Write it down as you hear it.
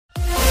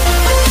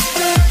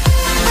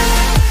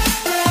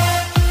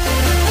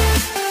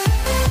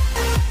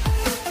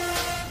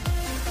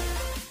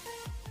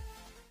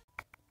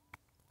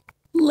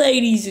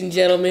Ladies and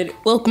gentlemen,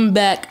 welcome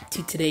back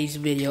to today's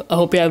video. I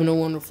hope you're having a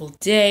wonderful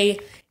day.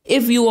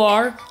 If you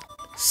are,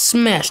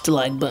 smash the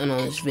like button on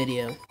this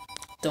video.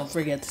 Don't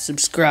forget to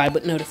subscribe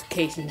with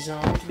notifications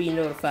on to be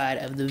notified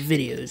of the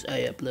videos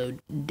I upload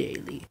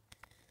daily.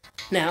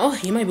 Now,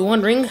 you might be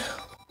wondering,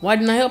 why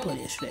didn't I upload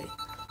yesterday?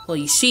 Well,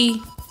 you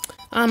see,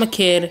 I'm a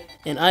kid,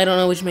 and I don't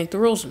always make the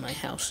rules in my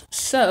house.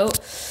 So,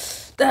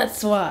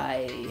 that's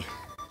why.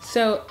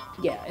 So,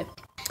 yeah.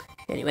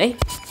 Anyway,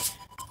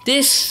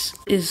 this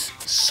is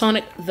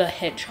Sonic the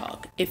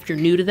Hedgehog. If you're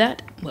new to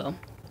that, well,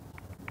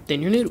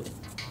 then you're new to it.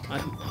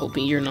 I'm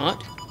hoping you're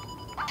not.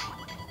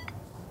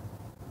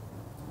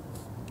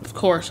 Of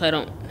course, I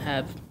don't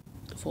have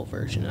the full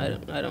version.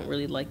 I don't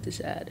really like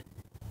this ad.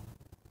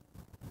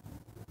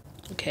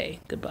 Okay,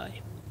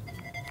 goodbye.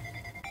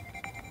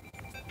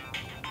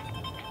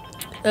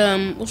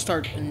 We'll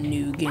start a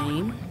new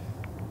game.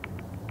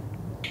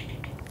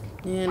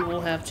 And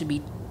we'll have to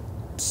be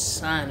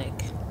Sonic.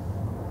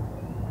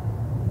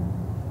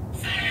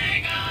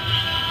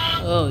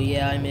 Oh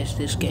yeah, I missed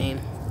this game.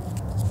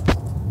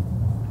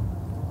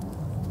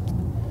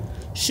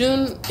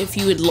 Soon, if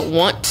you would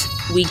want,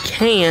 we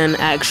can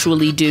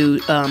actually do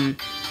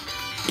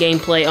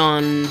gameplay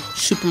on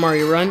Super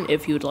Mario Run,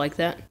 if you would like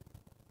that.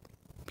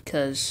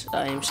 Because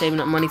I am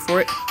saving up money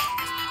for it.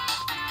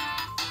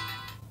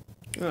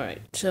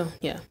 Alright, so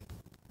yeah.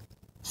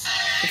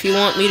 If you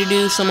want me to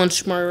do some on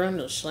Super Mario Run,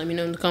 just let me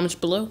know in the comments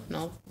below, and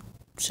I'll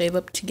save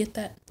up to get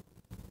that.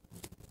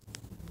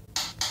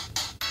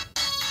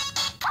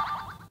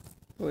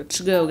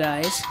 Let's go,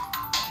 guys.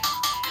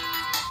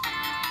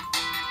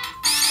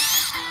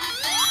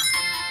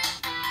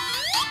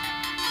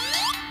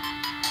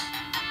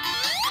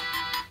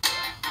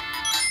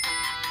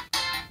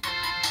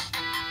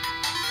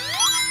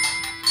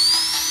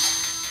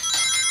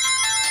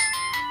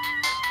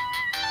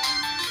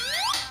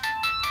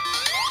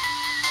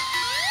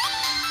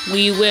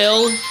 We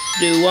will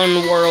do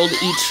one world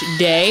each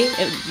day,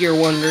 if you're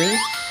wondering.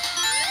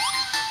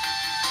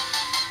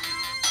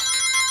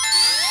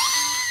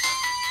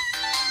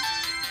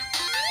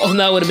 Oh,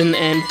 that would have been the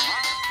end.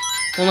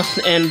 Well, not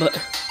the end, but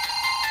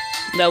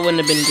that wouldn't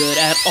have been good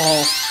at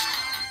all.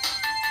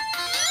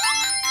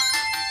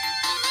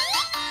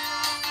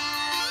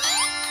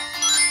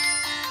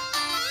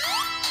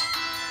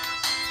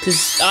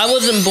 Because I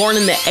wasn't born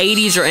in the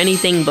 80s or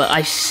anything, but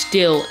I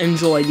still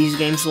enjoy these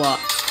games a lot.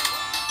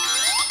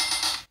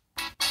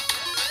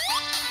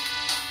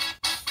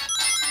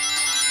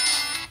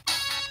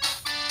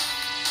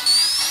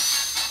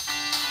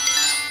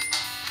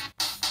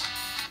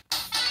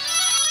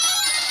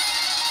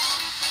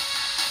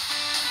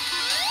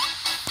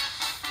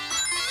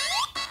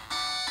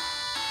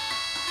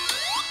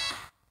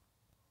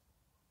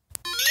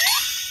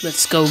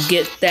 Let's go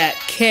get that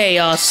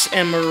Chaos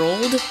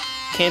Emerald.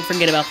 Can't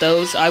forget about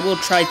those. I will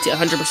try to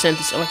 100%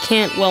 this. Oh, I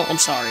can't. Well, I'm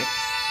sorry.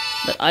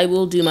 But I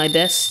will do my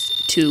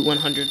best to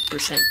 100%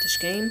 this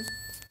game.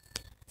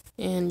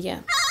 And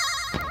yeah.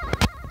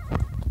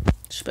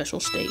 Special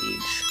stage.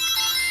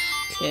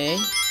 Okay.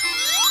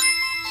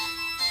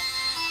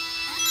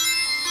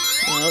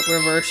 Oh,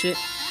 reverse it.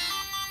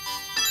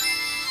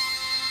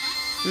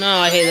 No,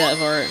 I hate that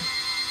part.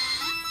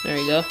 There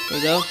you go. There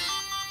you go.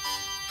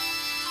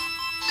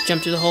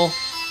 Jump to the hole.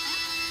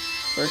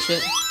 First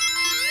it.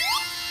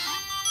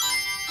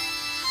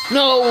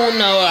 No,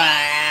 no.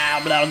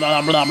 Ah, blah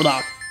blah blah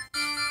blah.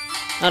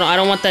 I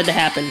don't want that to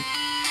happen.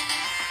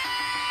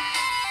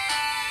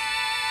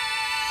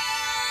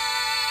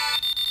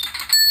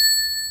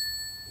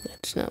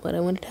 That's not what I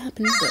wanted to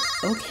happen, but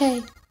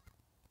okay.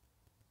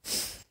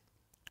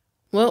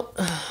 Well,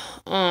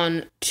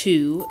 on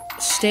to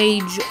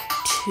stage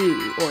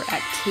 2 or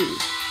act 2.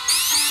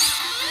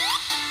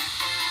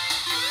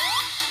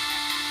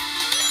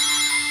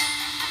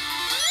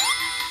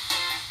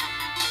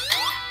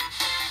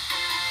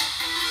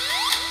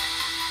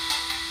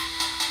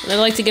 And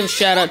I'd like to give a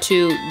shout out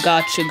to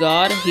Gotcha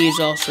God.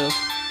 He's also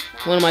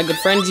one of my good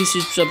friends. You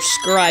should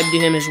subscribe to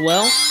him as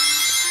well.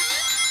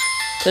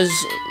 Because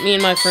me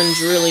and my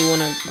friends really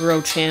want to grow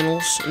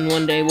channels. And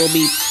one day we'll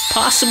be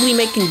possibly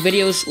making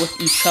videos with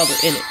each other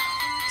in it.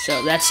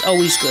 So that's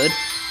always good.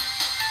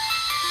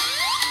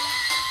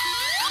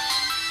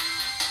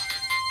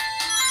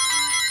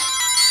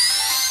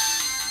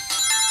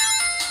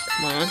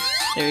 Come on.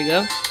 There you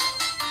go.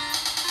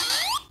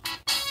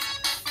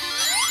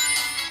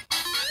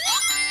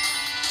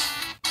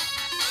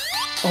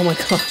 Oh my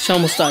gosh, I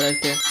almost died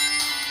right there.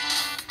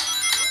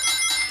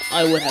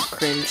 I would have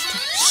cringed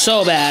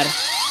so bad.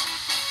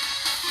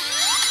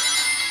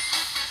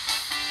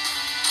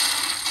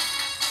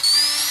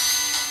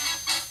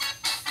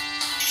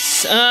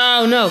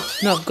 Oh no,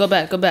 no, go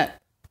back, go back.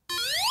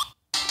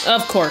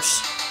 Of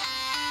course.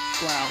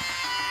 Wow.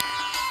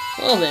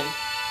 Well then.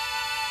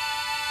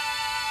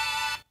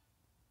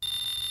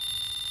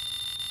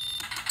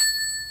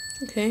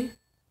 Okay.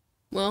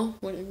 Well,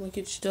 we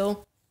could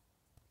still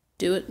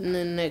do it in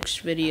the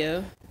next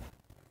video.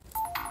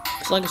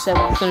 So like I said,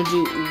 we're going to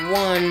do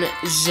one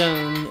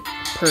zone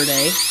per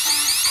day.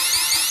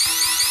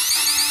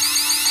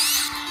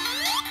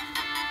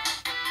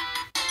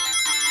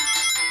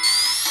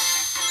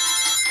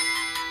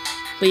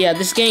 But yeah,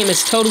 this game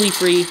is totally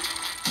free.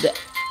 The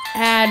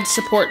ad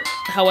support,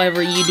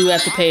 however, you do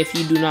have to pay if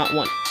you do not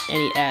want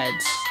any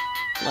ads.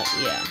 Like,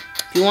 yeah.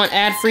 If you want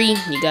ad-free,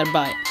 you gotta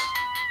buy it.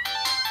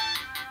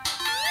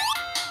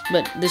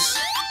 But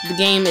the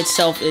game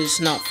itself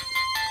is not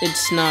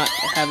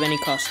have any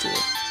cost to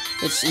it.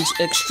 It's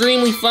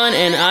extremely fun,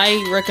 and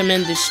I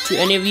recommend this to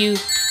any of you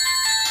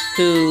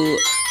who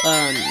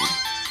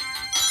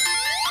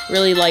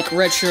really like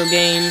retro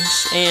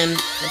games, and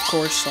of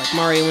course like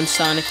Mario and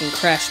Sonic and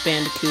Crash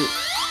Bandicoot.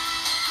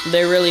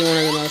 They're really one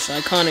of the most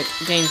iconic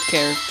game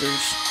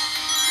characters.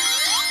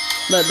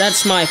 But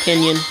that's my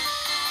opinion.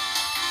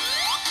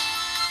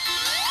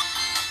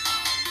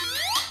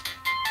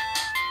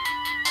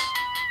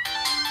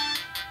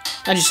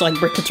 I just like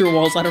breaking through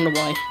walls, I don't know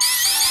why.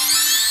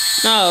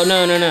 No,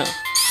 no, no, no.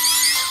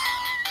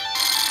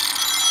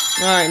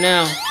 Alright,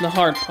 now, the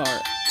hard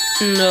part.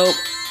 Nope.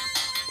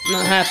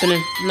 Not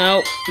happening.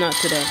 Nope, not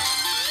today.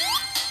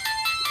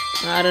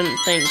 I didn't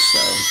think so.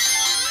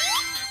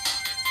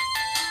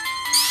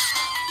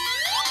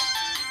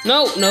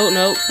 No, no,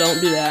 no, don't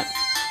do that.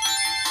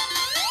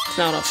 That's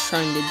not what I was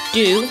trying to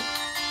do.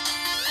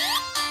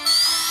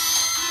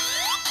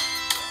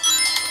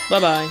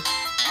 Bye-bye.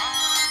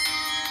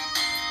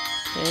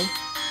 Okay.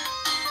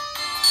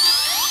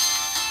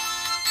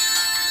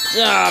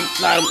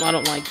 I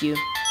don't like you.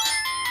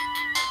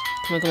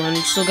 Come on,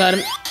 you still got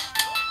him.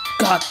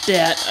 Got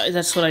that.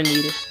 That's what I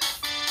needed.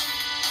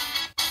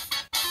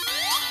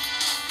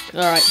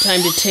 Alright,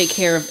 time to take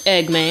care of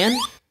Eggman.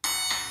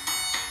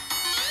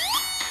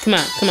 Come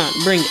on,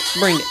 bring it,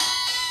 bring it.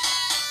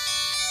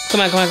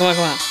 Come on.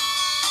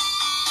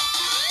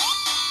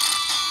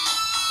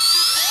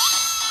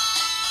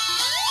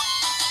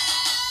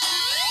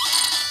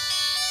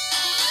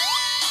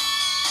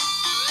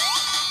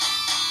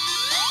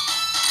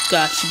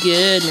 Got you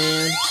good,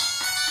 man.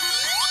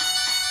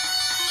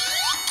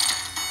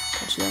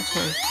 Got you that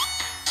time.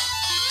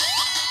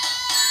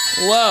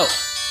 Whoa.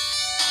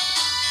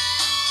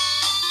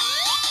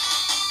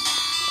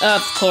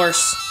 Of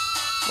course.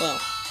 Well,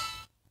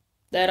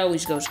 that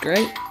always goes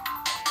great.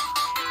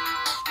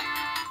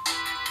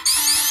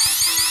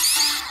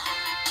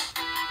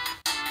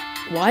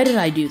 Why did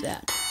I do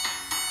that?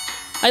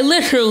 I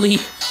literally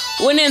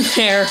went in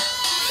there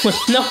with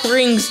no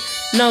rings,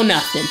 no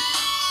nothing.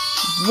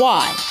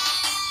 Why?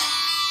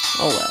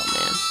 Oh well,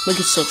 man. We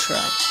can still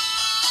try.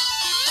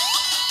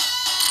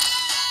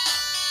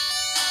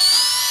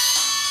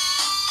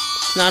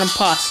 It's not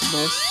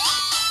impossible.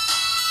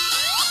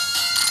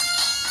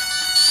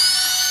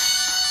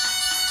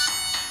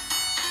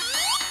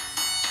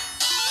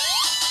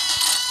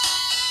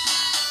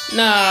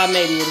 Nah,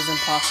 maybe it is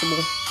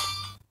impossible.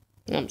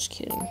 I'm just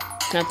kidding.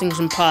 Nothing's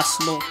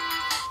impossible.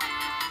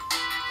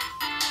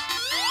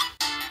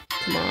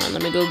 Come on,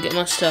 let me go get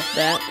my stuff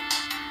back.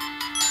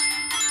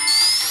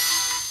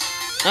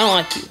 I don't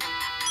like you.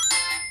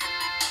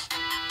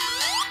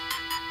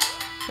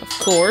 Of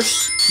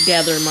course,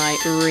 gather my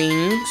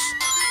rings.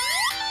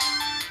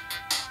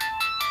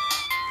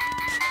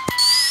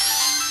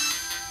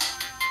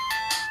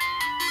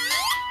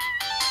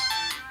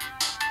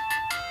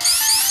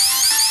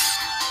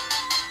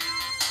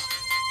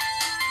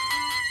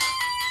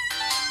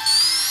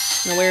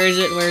 Now, where is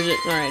it? Where is it?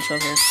 Alright, it's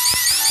over here.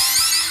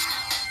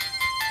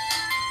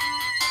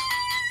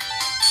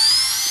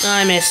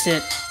 I missed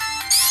it.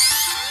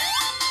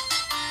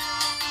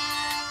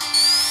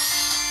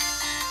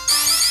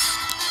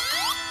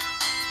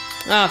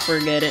 Ah,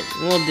 forget it.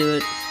 We'll do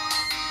it.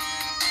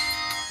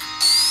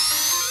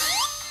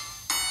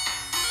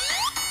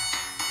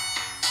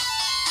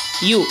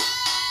 You.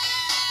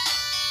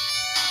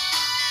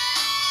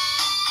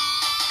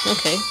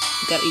 Okay.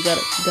 You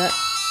got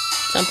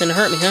something to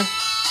hurt me, huh?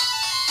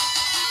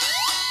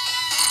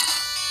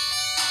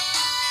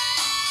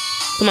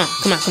 Come on.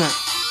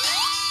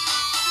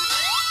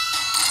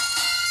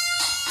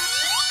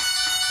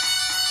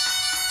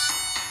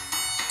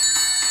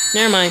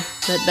 Never mind.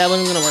 That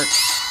wasn't gonna work.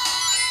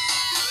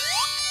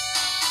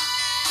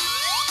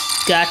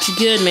 Got you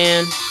good,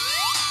 man.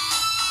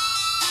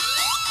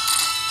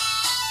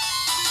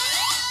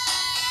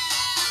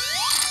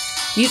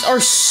 These are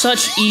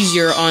such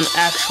easier on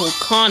actual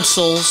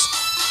consoles.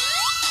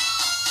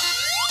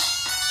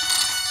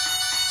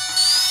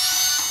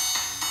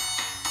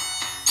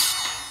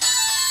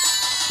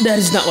 That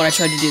is not what I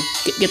tried to do.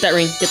 Get that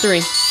ring. Get the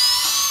ring.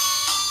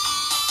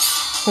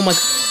 Oh my.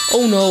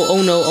 Oh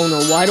no.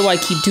 Why do I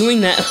keep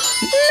doing that? No!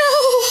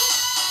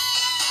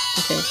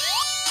 Okay.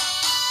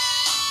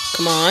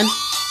 Come on.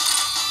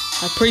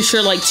 I'm pretty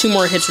sure like 2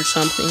 more hits or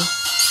something.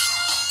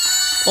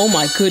 Oh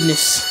my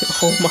goodness.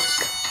 Oh my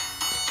god.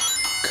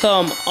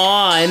 Come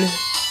on.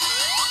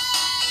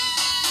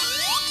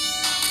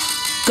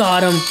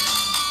 Got him.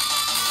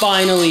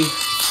 Finally,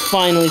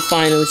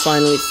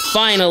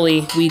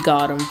 we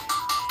got him.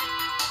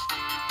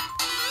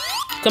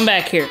 Come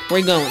back here. Where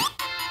you going?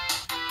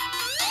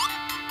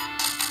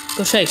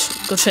 Go chase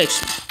him.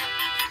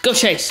 Go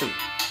chase him.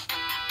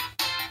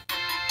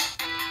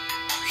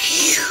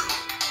 Phew.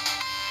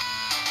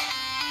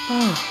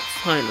 Oh,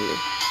 finally.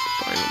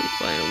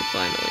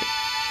 Finally.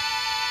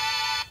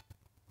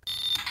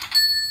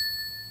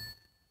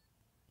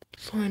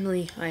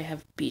 Finally, I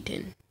have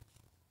beaten.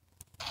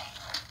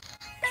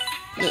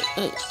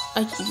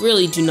 I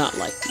really do not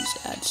like these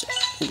ads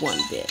one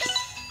bit.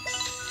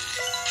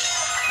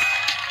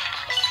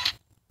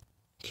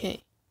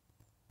 Okay.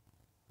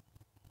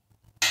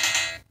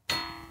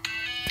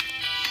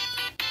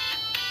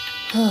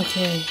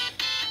 Okay.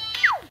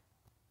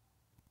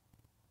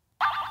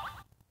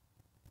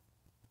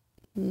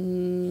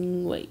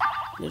 Wait.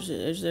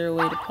 Is there a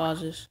way to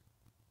pause this?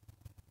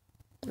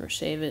 Or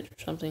save it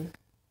or something?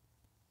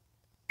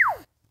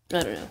 I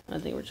don't know. I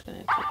think we're just gonna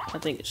exit. I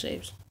think it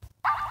saves.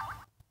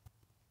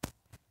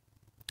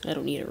 I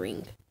don't need a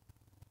ring.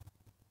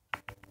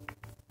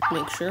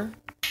 Make sure.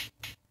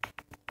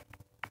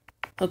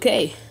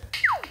 Okay.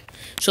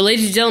 So,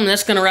 ladies and gentlemen,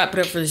 that's gonna wrap it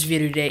up for this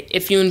video today.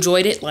 If you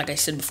enjoyed it, like I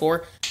said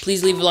before,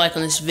 please leave a like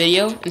on this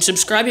video and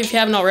subscribe if you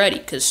haven't already,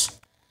 because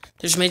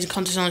there's amazing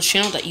content on this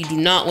channel that you do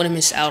not want to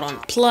miss out on.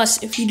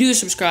 Plus, if you do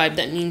subscribe,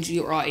 that means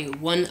you are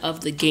one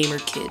of the gamer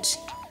kids.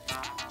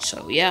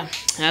 So, yeah,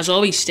 as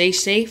always, stay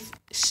safe,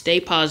 stay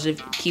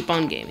positive, and keep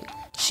on gaming.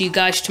 See you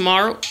guys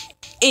tomorrow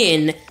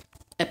in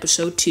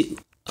episode 2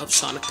 of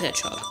Sonic the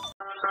Hedgehog.